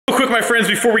quick, my friends,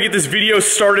 before we get this video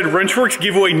started, Wrenchworks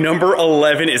giveaway number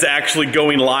 11 is actually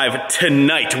going live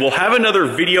tonight. We'll have another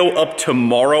video up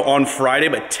tomorrow on Friday,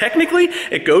 but technically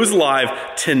it goes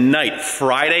live tonight,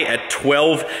 Friday at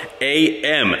 12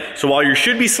 a.m. So while you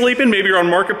should be sleeping, maybe you're on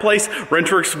Marketplace,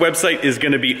 Wrenchworks website is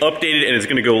gonna be updated and it's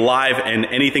gonna go live, and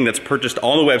anything that's purchased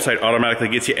on the website automatically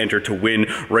gets you entered to win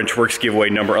Wrenchworks giveaway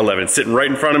number 11. It's sitting right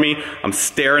in front of me. I'm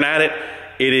staring at it.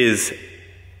 It is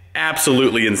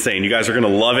absolutely insane. You guys are gonna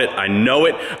love it, I know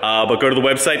it, but go to the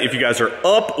website if you guys are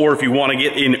up or if you wanna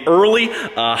get in early.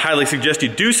 Highly suggest you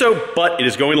do so, but it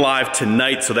is going live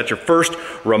tonight, so that's your first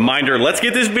reminder. Let's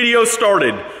get this video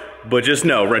started, but just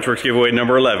know Wrenchworks giveaway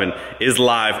number 11 is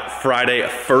live Friday,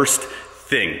 first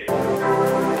thing.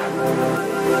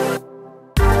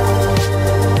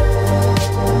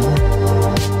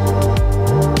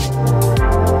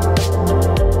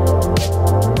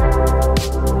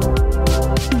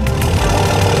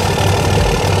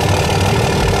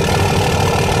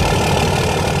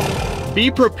 Be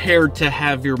prepared to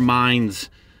have your minds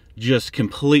just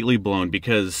completely blown,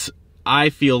 because I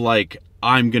feel like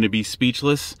I'm gonna be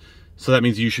speechless, so that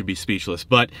means you should be speechless.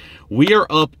 But we are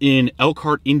up in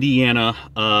Elkhart, Indiana,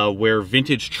 where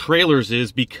Vintage Trailers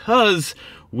is, because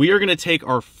we are gonna take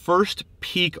our first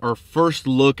peek, our first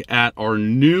look at our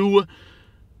new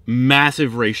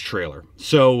massive race trailer.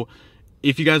 So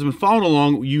if you guys have been following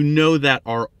along, you know that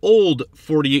our old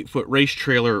 48-foot race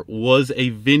trailer was a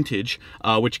vintage,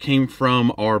 which came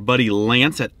from our buddy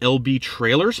Lance at LB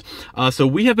Trailers. So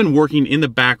we have been working in the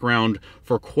background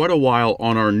for quite a while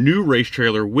on our new race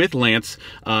trailer with Lance.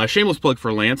 Shameless plug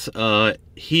for Lance.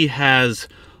 He has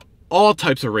all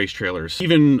types of race trailers,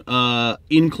 even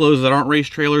enclosed that aren't race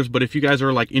trailers. But if you guys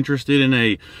are like interested in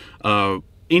a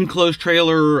enclosed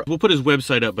trailer, we'll put his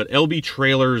website up, but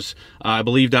lbtrailers, I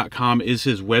believe .com is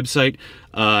his website.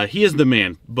 He is the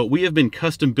man, but we have been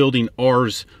custom building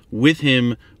ours with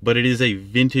him, but it is a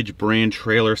vintage brand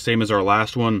trailer, same as our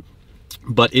last one,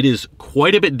 but it is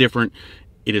quite a bit different.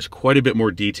 It is quite a bit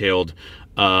more detailed,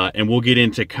 and we'll get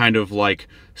into kind of like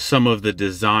some of the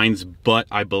designs, but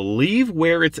I believe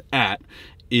where it's at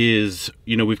is,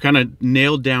 you know, we've kind of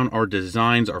nailed down our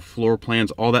designs, our floor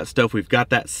plans, all that stuff. We've got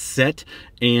that set,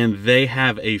 and they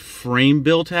have a frame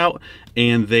built out,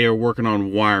 and they are working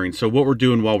on wiring. So what we're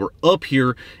doing while we're up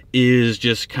here is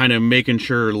just kind of making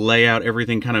sure layout,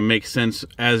 everything kind of makes sense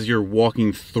as you're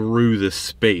walking through the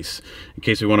space, in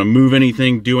case we want to move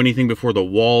anything, do anything before the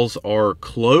walls are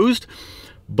closed.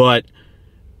 But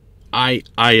I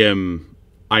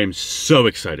am so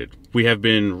excited. We have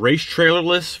been race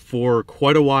trailerless for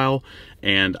quite a while,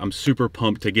 and I'm super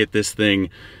pumped to get this thing.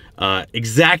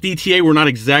 Exact ETA, we're not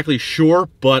exactly sure,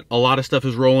 but a lot of stuff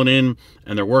is rolling in,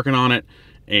 and they're working on it,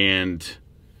 and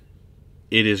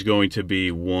it is going to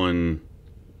be one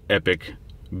epic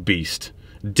beast.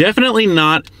 Definitely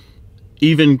not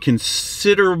even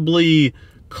considerably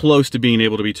close to being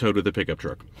able to be towed with a pickup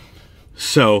truck.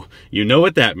 So you know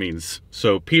what that means.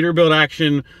 So Peterbilt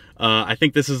action. I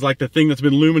think this is like the thing that's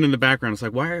been looming in the background. It's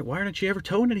like, why aren't you ever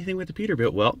towing anything with the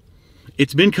Peterbilt? Well,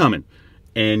 it's been coming,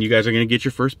 and you guys are gonna get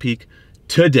your first peek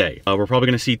today. We're probably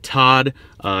gonna see Todd.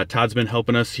 Todd's been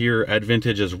helping us here at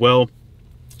Vintage as well,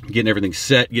 getting everything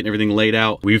set, getting everything laid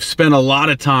out. We've spent a lot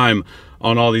of time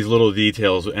on all these little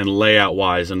details and layout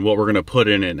wise, and what we're gonna put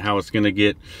in it and how it's gonna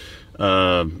get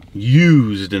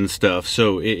used and stuff.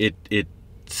 So it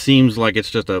seems like it's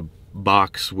just a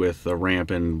box with a ramp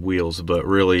and wheels, but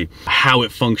really how it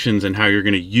functions and how you're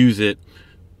going to use it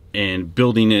and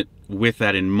building it with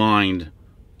that in mind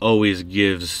always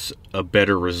gives a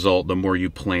better result the more you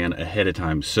plan ahead of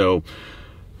time. So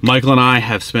Michael and I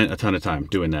have spent a ton of time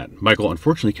doing that. Michael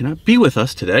unfortunately cannot be with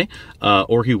us today,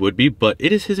 or he would be, but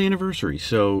it is his anniversary,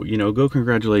 so you know, go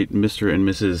congratulate Mr. and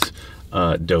Mrs.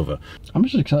 Dova. I'm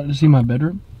just excited to see my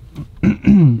bedroom.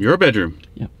 Your bedroom?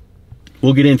 Yeah.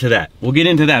 We'll get into that. We'll get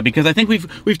into that, because I think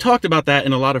we've talked about that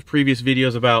in a lot of previous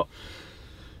videos about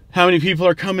how many people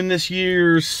are coming this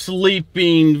year,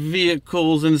 sleeping,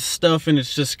 vehicles and stuff, and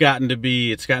it's just gotten to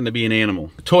be an animal.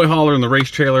 The toy hauler and the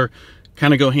race trailer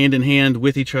kind of go hand in hand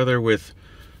with each other, with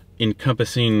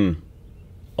encompassing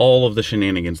all of the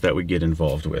shenanigans that we get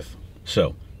involved with.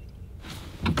 So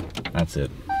that's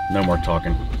it. No more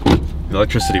talking. The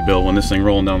electricity bill when this thing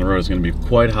rolling down the road is going to be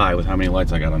quite high with how many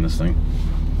lights I got on this thing.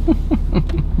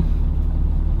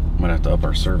 Might have to up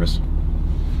our service.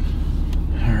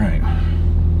 All right.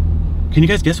 Can you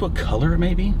guys guess what color it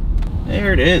may be?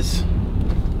 There it is.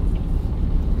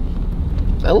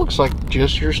 That looks like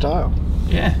just your style.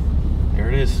 Yeah. There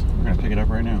it is. We're gonna pick it up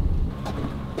right now.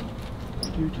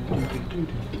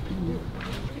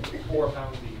 4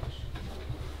 pounds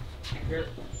each. Here.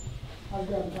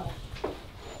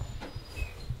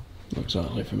 Looks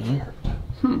oddly familiar.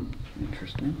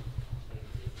 Interesting.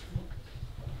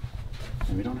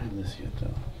 And we don't have this yet,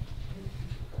 though.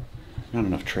 Not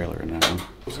enough trailer in that one.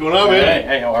 What's going on, man?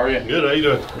 Hey, how are you? Good, how you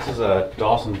doing? This is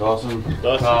Dawson. Dawson.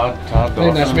 Todd Dawson.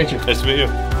 Hey, nice to meet you. Nice to meet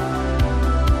you.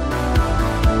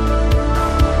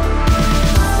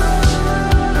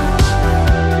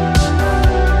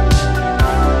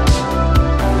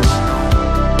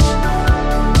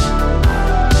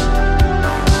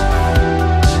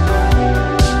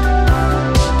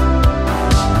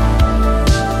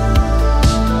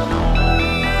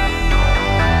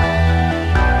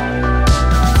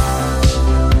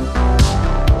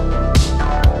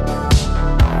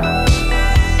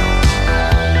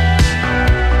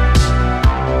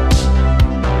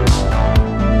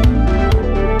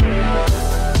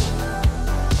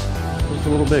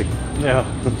 Big. Yeah.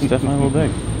 It's definitely a little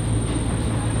big.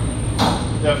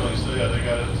 Definitely. So yeah, they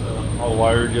got it all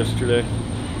wired yesterday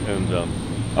and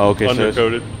Oh, okay.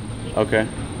 undercoated. So okay.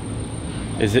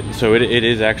 Is it so? It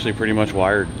is actually pretty much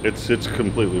wired. It's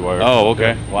completely wired. Oh,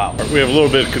 okay. Yeah. Wow. We have a little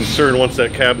bit of concern once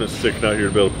that cabinet's sticking out here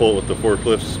to be able to pull it with the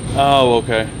forklifts. Oh,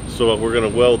 okay. So we're gonna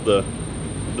weld the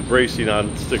bracing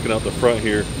on sticking out the front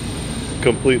here,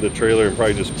 complete the trailer, and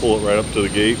probably just pull it right up to the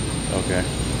gate. Okay.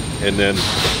 And then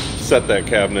set that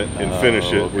cabinet and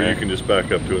finish it okay. where you can just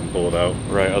back up to it and pull it out.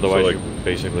 Right. Otherwise, So, like, you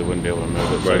basically wouldn't be able to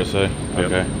move it, so Right. to say.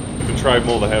 Yep. Okay. The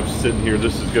tri-mold I have sitting here,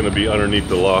 this is going to be underneath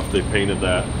the loft. They painted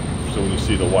that. So when you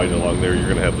see the white along there, you're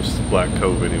going to have this black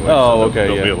cove anyway. Oh, so okay,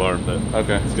 Don't yeah. be alarmed that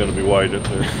Okay. it's going to be white up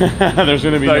there. There's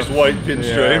going to be Nice no... white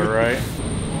pinstripe. Yeah, right.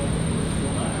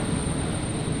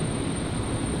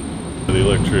 The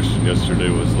electrician yesterday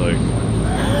was like,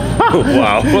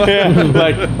 wow. Yeah,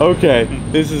 like, okay,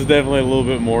 this is definitely a little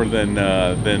bit more than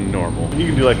normal. You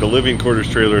can do like a living quarters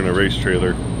trailer and a race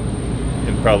trailer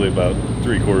in probably about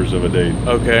 3/4 of a day.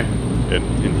 Okay.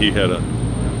 And he had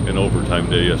an overtime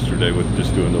day yesterday with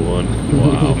just doing the one.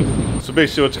 Wow. So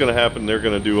basically what's going to happen, they're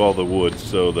going to do all the wood.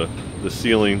 So the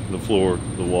ceiling, the floor,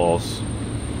 the walls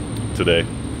today.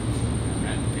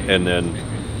 And then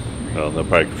they'll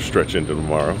probably stretch into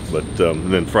tomorrow. But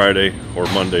and then Friday or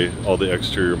Monday, all the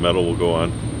exterior metal will go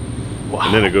on. Wow.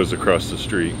 And then it goes across the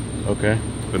street. Okay.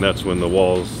 And that's when the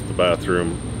walls, the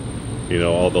bathroom, you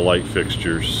know, all the light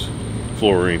fixtures,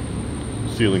 flooring,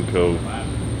 ceiling coat,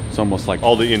 It's almost like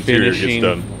all the interior finishing.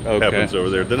 gets done. Okay. Happens over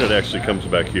there. Then it actually comes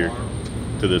back here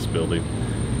to this building,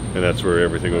 and that's where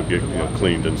everything will get, you know,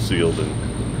 cleaned and sealed and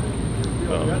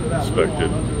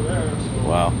inspected.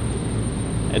 Wow.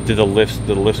 And did the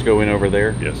lifts go in over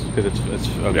there? Yes. Because it's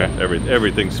okay. Yeah,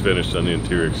 everything's finished on the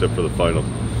interior except for the final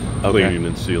cleaning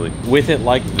and sealing. With it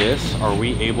like this, are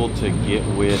we able to get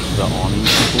with the awning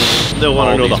people? They'll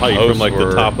want to know the these height from like the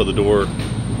posts top of the door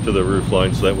to the roof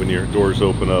line, so that when your doors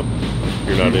open up,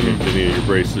 you're not in any of your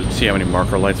braces. See how many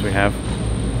marker lights we have?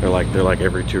 They're like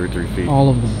every 2 or 3 feet. All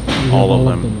of them. All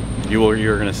of them.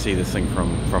 You're gonna see this thing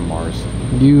from Mars.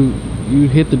 You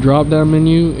hit the drop down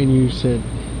menu and you said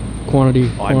quantity.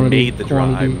 Oh, quantity,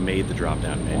 I made the drop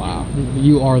down menu. Wow,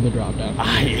 you are the drop down.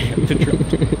 I am the drop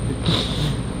down.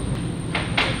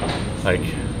 Like,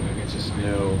 it's just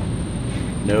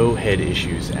no head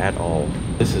issues at all.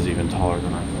 This is even taller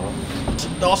than I thought.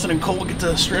 Dawson and Cole get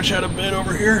to stretch out a bit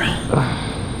over here.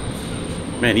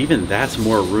 Man, even that's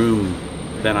more room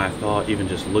than I thought. Even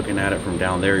just looking at it from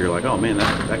down there, you're like, oh man,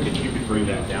 you could bring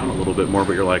that down a little bit more.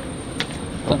 But you're like,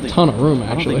 A ton of room, I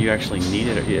don't actually. think you actually need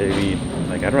it. I mean,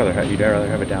 like you'd rather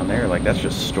have it down there. Like that's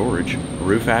just storage.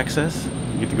 Roof access.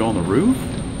 You get to go on the roof.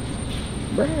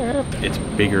 It's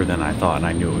bigger than I thought, and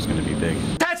I knew it was going to be big.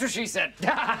 That's what she said.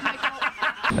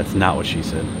 That's not what she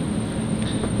said.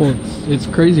 Well, it's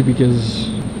crazy because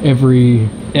every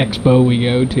expo we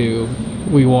go to,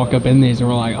 we walk up in these and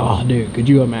we're like, oh, dude, could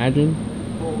you imagine?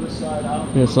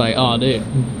 And it's like, oh, dude,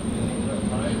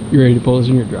 you ready to pull this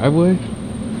in your driveway?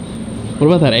 What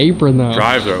about that apron, though?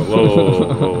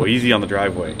 Whoa, easy on the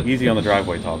driveway. Easy on the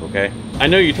driveway talk, okay? I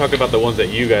know you talk about the ones that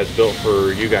you guys built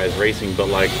for you guys racing, but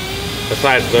like,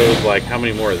 besides those, like, how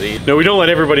many more of these? No, we don't let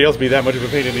everybody else be that much of a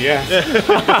pain in the ass.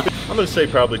 I'm going to say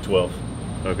probably 12.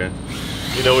 Okay.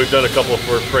 You know, we've done a couple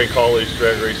for Frank Hawley's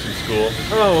drag racing school.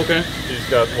 Oh, okay. He's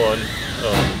got one.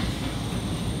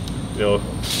 You know,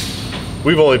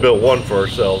 we've only built one for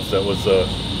ourselves that was a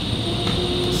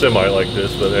semi like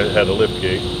this, but it had a lift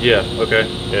gate. Yeah, okay.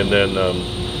 And then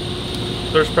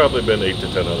there's probably been 8 to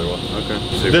 10 other ones. Okay.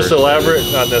 Super. This elaborate,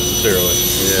 not necessarily.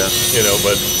 Yeah. You know,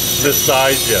 but this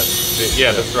size, yes.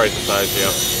 Yeah, that's right, the size,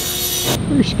 yeah.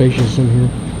 Very spacious in here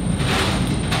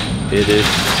It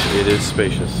is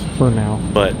spacious. for now.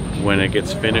 But when it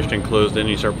gets finished and closed in,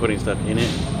 you start putting stuff in it,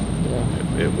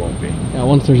 Yeah. It won't be. Yeah,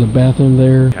 once there's a bathroom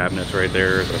there. Cabinets right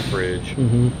there, the fridge.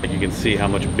 You can see how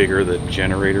much bigger the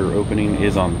generator opening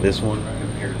is on this one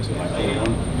compared to my other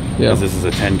one. Yeah. Because this is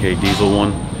a 10K diesel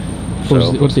one.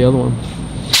 What's the other one?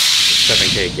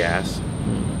 7K gas.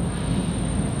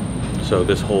 So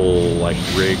this whole like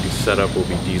rig setup will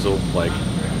be diesel. Like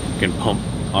you can pump.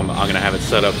 I'm gonna have it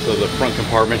set up so the front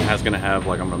compartment has gonna have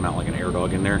like I'm gonna mount like an air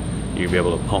dog in there. You'll be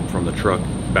able to pump from the truck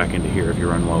back into here if you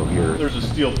run low here. There's a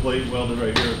steel plate welded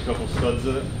right here, a couple studs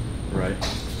in it. Right.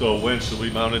 So a winch will be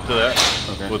mounted to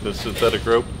that with a synthetic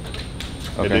rope.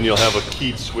 Okay. And then you'll have a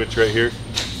keyed switch right here.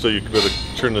 So you can be able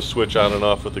to turn the switch on and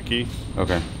off with the key.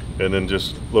 Okay. And then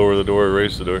just lower the door,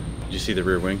 raise the door. Did you see the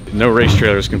rear wing? No race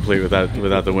trailer is complete without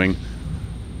the wing.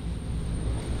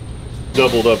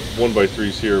 Doubled up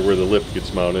 1x3s here where the lift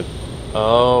gets mounted.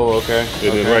 Oh, okay.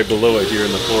 And then right below it here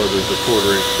in the floor, there's a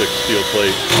 1/4-inch thick steel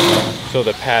plate. So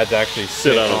the pads actually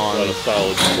Sit on a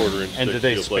solid 1/4-inch And thick do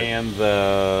they steel plate. span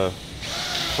the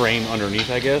frame underneath,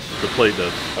 I guess? The plate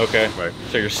does. Okay. Right.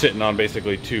 So you're sitting on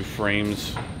basically 2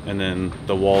 frames, and then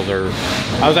the walls are.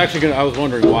 I was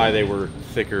wondering why they were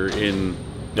thicker in.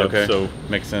 Yep, Okay. so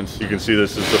makes sense. you can see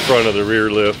this is the front of the rear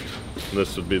lift. And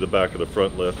this would be the back of the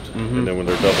front lift. And then when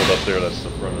they're doubled up there, that's the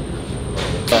front of yours.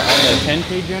 On the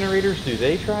 10K generators, do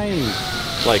they try and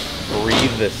like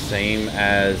breathe the same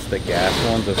as the gas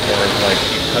ones as far as like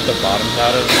you cut the bottoms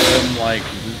out of them? Like,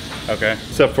 okay.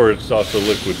 Except for it's also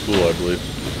liquid cool, I believe.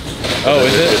 Oh,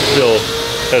 is it? It still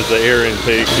has the air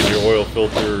intake and your oil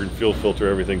filter and fuel filter,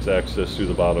 everything's accessed through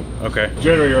the bottom. Okay.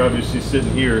 Generator obviously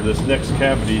sitting here. This next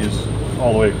cavity is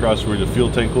all the way across where the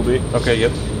fuel tank will be. Okay,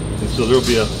 yep. And so there'll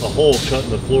be a hole cut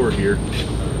in the floor here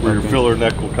where your filler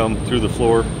neck will come through the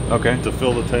floor to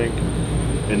fill the tank.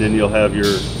 And then you'll have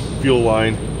your fuel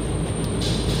line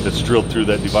that's drilled through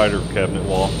that divider cabinet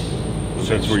wall.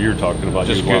 That's where you're talking about.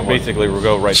 Just basically we'll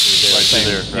go right through there. Right through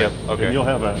there. Right. Yep. Okay. And you'll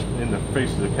have in the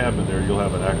face of the cabinet there, you'll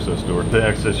have an access door to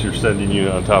access your sending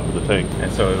unit on top of the tank.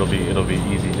 And so it'll be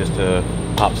easy just to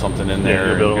pop something in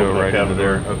there and go right into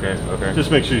there. Okay. Okay. Just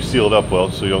make sure you seal it up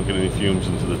well so you don't get any fumes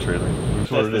into the trailer.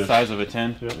 That's the size of a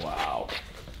 10? Yep. Wow.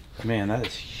 Man, that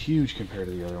is huge compared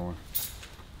to the other one.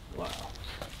 Wow.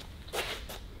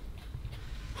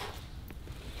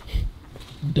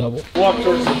 Double. Walk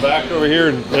towards the back over here,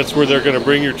 and that's where they're going to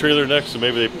bring your trailer next, so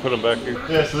maybe they put them back here.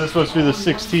 Yeah, so this is supposed to be the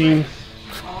 16.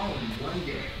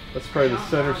 That's probably the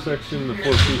center section, the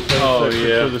 4-piece center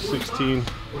section for the 16.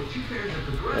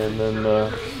 And then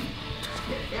the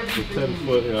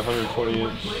 10-foot and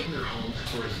 120-inch.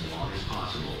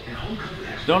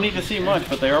 Don't need to see much,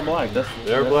 but they are black. That's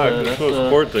That's the most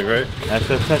important thing, right?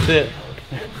 That's it.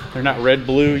 They're not red,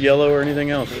 blue, yellow, or anything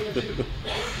else.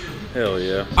 Hell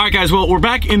yeah. All right, guys, well, we're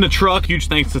back in the truck. Huge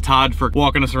thanks to Todd for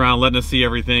walking us around, letting us see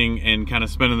everything, and kind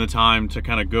of spending the time to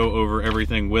kind of go over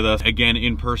everything with us again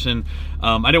in person.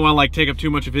 I didn't want to like take up too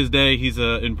much of his day. He's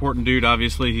an important dude,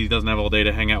 obviously. He doesn't have all day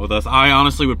to hang out with us. I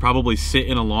honestly would probably sit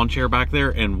in a lawn chair back there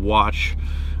and watch.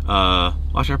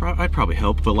 I'd probably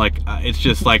help, but like, it's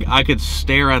just like I could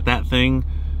stare at that thing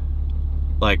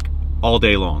like all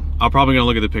day long. I'm probably gonna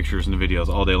look at the pictures and the videos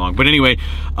all day long. But anyway,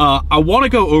 I want to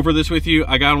go over this with you.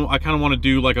 I kind of want to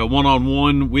do like a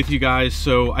one-on-one with you guys.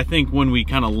 So I think when we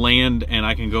kind of land and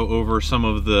I can go over some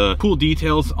of the cool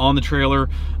details on the trailer,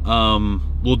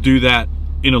 we'll do that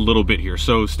in a little bit here.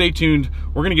 So stay tuned.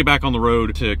 We're gonna get back on the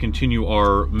road to continue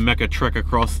our mecha trek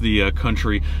across the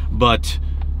country. But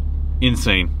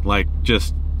insane, like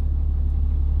just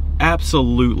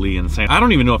absolutely insane. I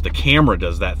don't even know if the camera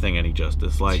does that thing any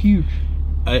justice. Like, it's huge.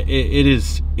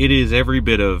 It is every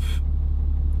bit of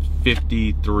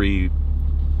 53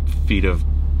 feet of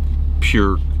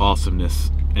pure awesomeness,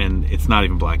 and it's not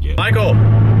even black yet. Michael,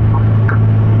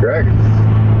 Greg,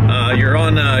 you're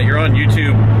on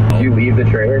YouTube. did you leave the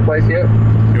trailer place yet?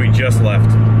 We just left.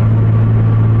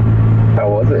 How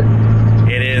was it?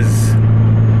 It is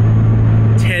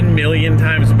 10 million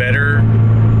times better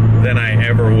than I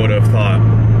ever would have thought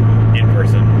in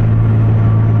person.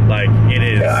 Like, it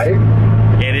is.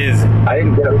 Yeah, it is. I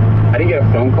didn't get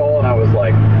a phone call, and I was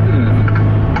like,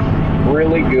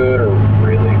 really good or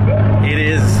really bad. It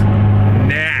is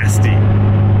nasty.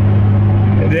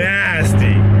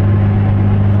 Nasty.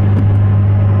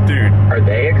 Dude. Are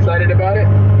they excited about it?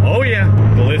 Oh yeah.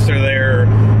 The lifts are there,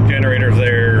 generators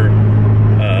there.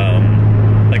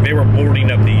 Like they were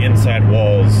boarding up the inside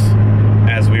walls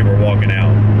as we were walking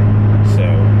out. So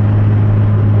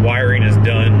wiring is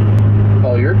done.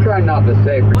 Oh, you're trying not to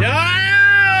say.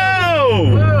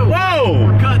 Oh! Whoa!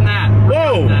 We're cutting that.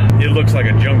 Whoa! It looks like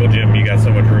a jungle gym. You got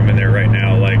so much room in there right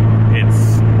now. Like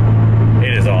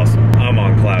it is awesome. I'm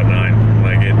on cloud 9.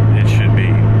 Like it should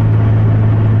be.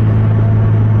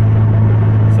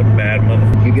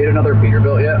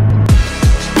 Peterbilt yet?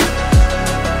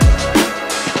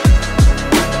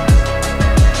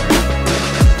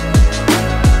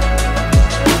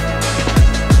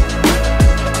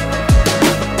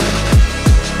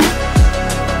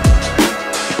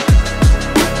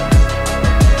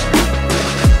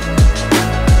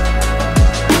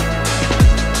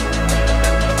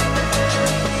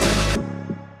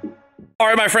 All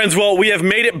right, my friends, well, we have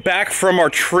made it back from our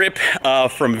trip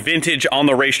from Vintage on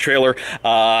the race trailer.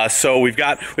 So we've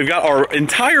got our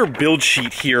entire build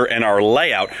sheet here and our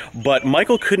layout, but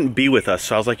Michael couldn't be with us.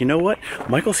 So I was like, you know what?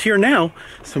 Michael's here now,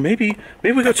 so maybe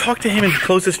we go talk to him and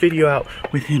close this video out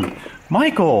with him.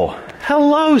 Michael,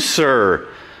 hello, sir.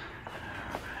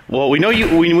 Well, we know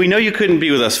you couldn't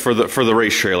be with us for the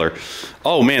race trailer.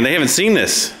 Oh man, they haven't seen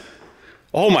this.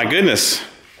 Oh my goodness.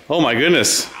 Oh my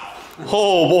goodness.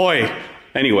 Oh boy.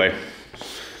 Anyway,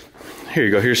 here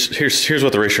you go. Here's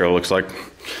what the race trailer looks like.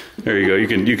 There you go. You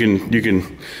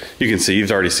can see.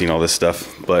 You've already seen all this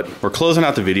stuff, but we're closing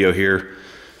out the video here.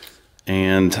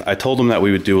 And I told them that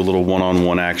we would do a little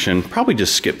one-on-one action. Probably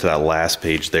just skip to that last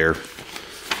page there.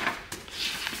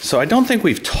 So I don't think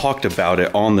we've talked about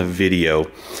it on the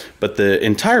video, but the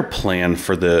entire plan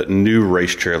for the new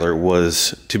race trailer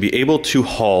was to be able to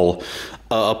haul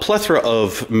a plethora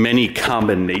of many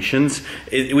combinations.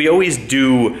 We always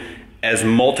do as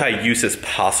multi-use as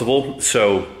possible.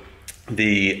 So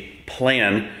the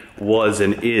plan was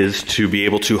and is to be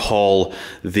able to haul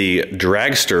the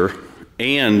dragster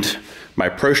and my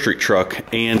Pro Street truck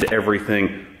and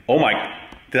everything. Oh my,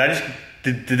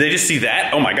 did they just see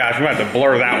that? Oh my gosh, we might have to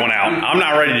blur that one out. I'm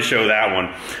not ready to show that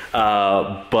one.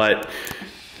 But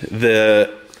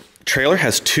the trailer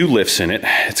has 2 lifts in it.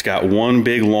 It's got one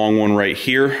big long one right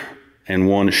here and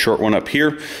one short one up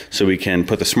here, so we can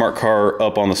put the smart car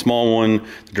up on the small one,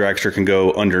 the dragster can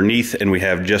go underneath, and we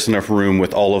have just enough room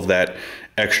with all of that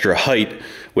extra height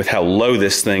with how low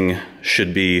this thing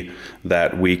should be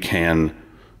that we can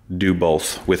do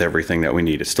both with everything that we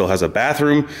need. It still has a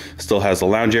bathroom, still has a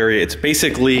lounge area. It's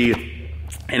basically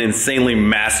an insanely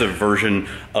massive version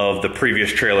of the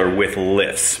previous trailer with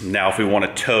lifts. Now, if we want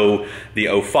to tow the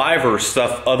 05 or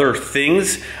stuff, other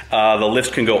things, the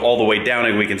lifts can go all the way down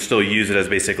and we can still use it as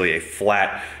basically a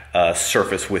flat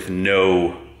surface with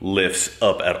no lifts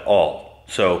up at all.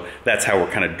 So that's how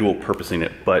we're kind of dual purposing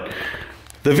it. But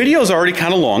the video is already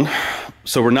kind of long,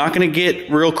 so we're not going to get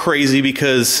real crazy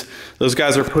because those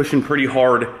guys are pushing pretty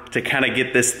hard to kind of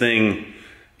get this thing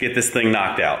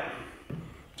knocked out.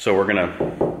 So we're gonna.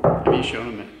 Have you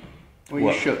shown him it?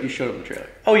 Well, you showed him the trailer.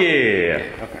 Oh yeah.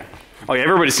 Okay. Oh yeah,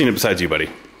 everybody's seen it besides you,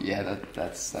 buddy. Yeah,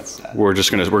 that's sad. We're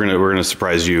gonna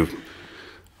surprise you.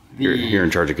 You're in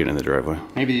charge of getting in the driveway.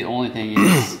 Maybe the only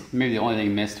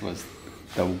thing missed was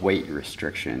the weight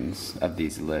restrictions of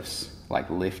these lifts,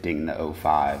 like lifting the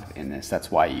 05 in this.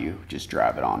 That's why you just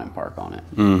drive it on and park on it.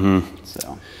 Mm-hmm.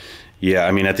 So. Yeah,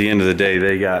 I mean, at the end of the day,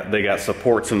 they got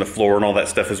supports in the floor and all that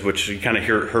stuff, is what you kind of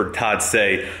heard Todd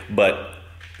say. But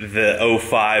the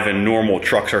 05 and normal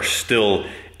trucks are still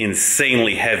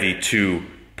insanely heavy to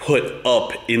put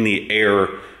up in the air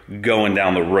going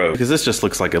down the road. Because this just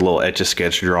looks like a little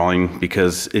etch-a-sketch drawing,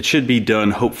 because it should be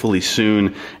done hopefully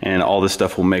soon, and all this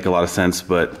stuff will make a lot of sense.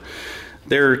 But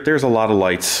there's a lot of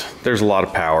lights, there's a lot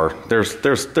of power, there's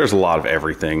a lot of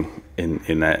everything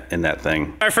in that thing.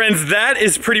 All right, friends, that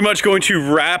is pretty much going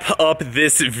to wrap up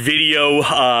this video.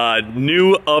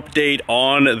 New update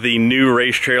on the new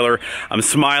race trailer. I'm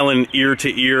smiling ear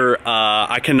to ear.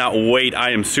 I cannot wait.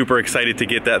 I am super excited to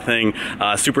get that thing.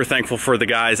 Super thankful for the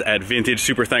guys at Vintage.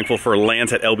 Super thankful for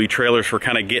Lance at LB Trailers for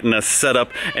kind of getting us set up.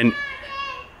 And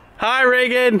hi,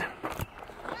 Reagan.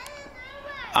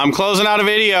 I'm closing out a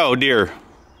video, dear.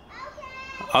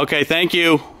 Okay, thank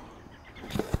you.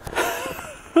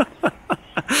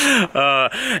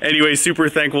 Anyway, super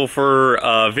thankful for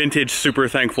Vintage, super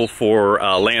thankful for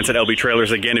Lance at LB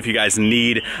Trailers. Again, if you guys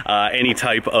need any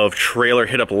type of trailer,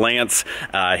 hit up Lance.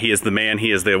 He is the man,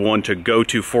 he is the one to go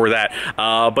to for that.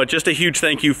 But just a huge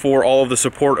thank you for all of the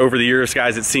support over the years,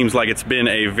 guys. It seems like it's been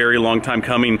a very long time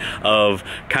coming of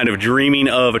kind of dreaming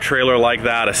of a trailer like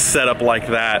that, a setup like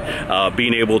that,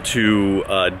 being able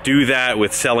to do that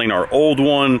with selling our old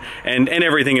one and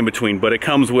everything in between. But it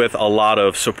comes with a lot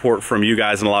of support from you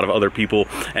guys and a lot of other people,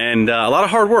 and a lot of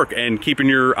hard work and keeping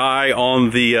your eye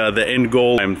on the end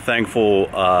goal. I'm thankful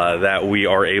that we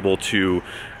are able to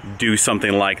do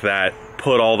something like that,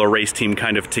 put all the race team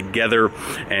kind of together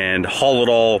and haul it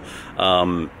all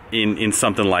in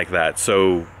something like that.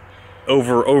 So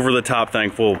over the top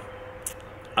thankful.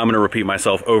 I'm going to repeat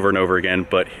myself over and over again,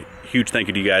 but huge thank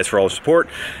you to you guys for all the support.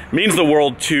 It means the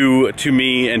world to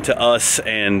me and to us,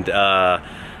 and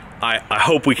I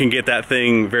hope we can get that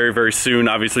thing very, very soon.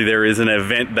 Obviously, there is an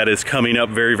event that is coming up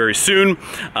very, very soon.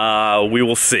 We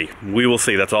will see. We will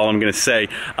see. That's all I'm going to say.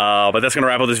 But that's going to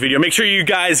wrap up this video. Make sure you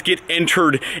guys get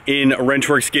entered in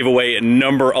Wrenchworks giveaway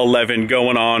number 11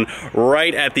 going on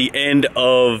right at the end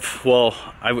of, well,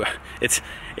 it's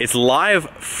live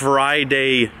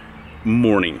Friday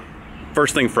morning.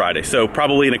 First thing Friday, so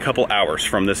probably in a couple hours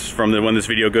from when this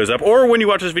video goes up, or when you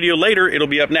watch this video later, it'll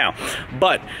be up now.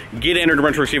 But get entered to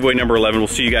Wrenchworks giveaway number 11. We'll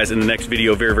see you guys in the next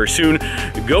video very, very soon,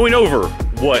 going over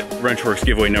what Wrenchworks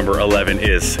giveaway number 11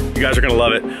 is. You guys are gonna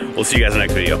love it. We'll see you guys in the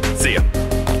next video. See ya.